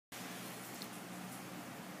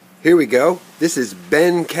Here we go. This is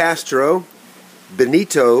Benito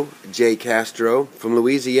J. Castro from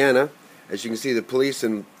Louisiana. As you can see, the police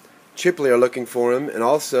in Chipley are looking for him, and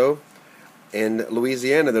also in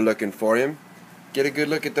Louisiana they're looking for him. Get a good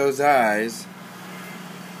look at those eyes.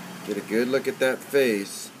 Get a good look at that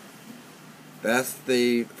face. That's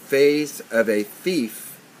the face of a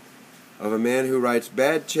thief, of a man who writes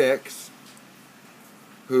bad checks,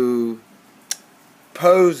 who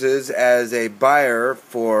poses as a buyer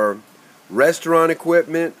for restaurant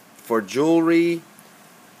equipment, for jewelry,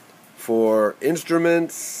 for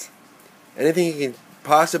instruments, anything he can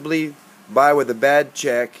possibly buy with a bad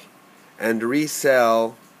check and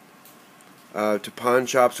resell to pawn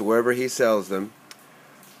shops or wherever he sells them.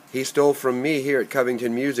 He stole from me here at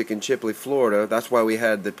Covington Music in Chipley, Florida. That's why we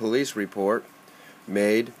had the police report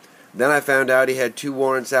made. Then I found out he had 2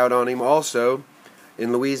 warrants out on him also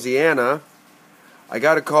in Louisiana. I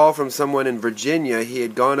got a call from someone in Virginia. He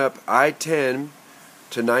had gone up I-10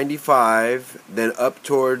 to 95, then up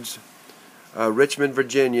towards Richmond,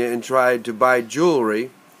 Virginia, and tried to buy jewelry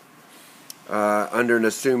under an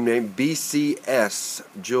assumed name, BCS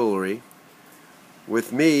Jewelry.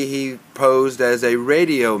 With me, he posed as a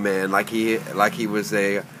radio man, like he was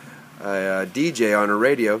a DJ on a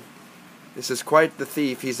radio. This is quite the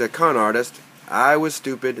thief. He's a con artist. I was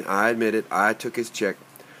stupid. I admit it. I took his check.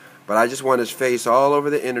 But I just want his face all over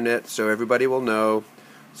the internet so everybody will know,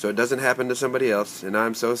 so it doesn't happen to somebody else. And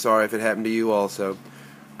I'm so sorry if it happened to you also.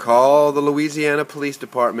 Call the Louisiana Police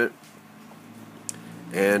Department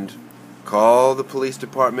and call the police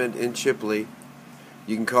department in Chipley.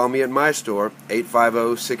 You can call me at my store,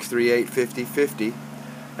 850-638-5050.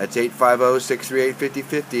 That's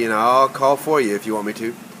 850-638-5050, and I'll call for you if you want me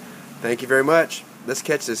to. Thank you very much. Let's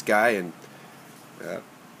catch this guy and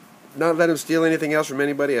not let him steal anything else from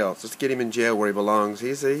anybody else. Let's get him in jail where he belongs.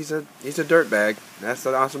 He's a dirtbag. That's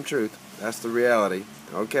the awesome truth. That's the reality.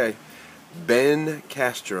 Okay. Benito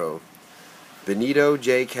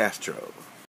J. Castro.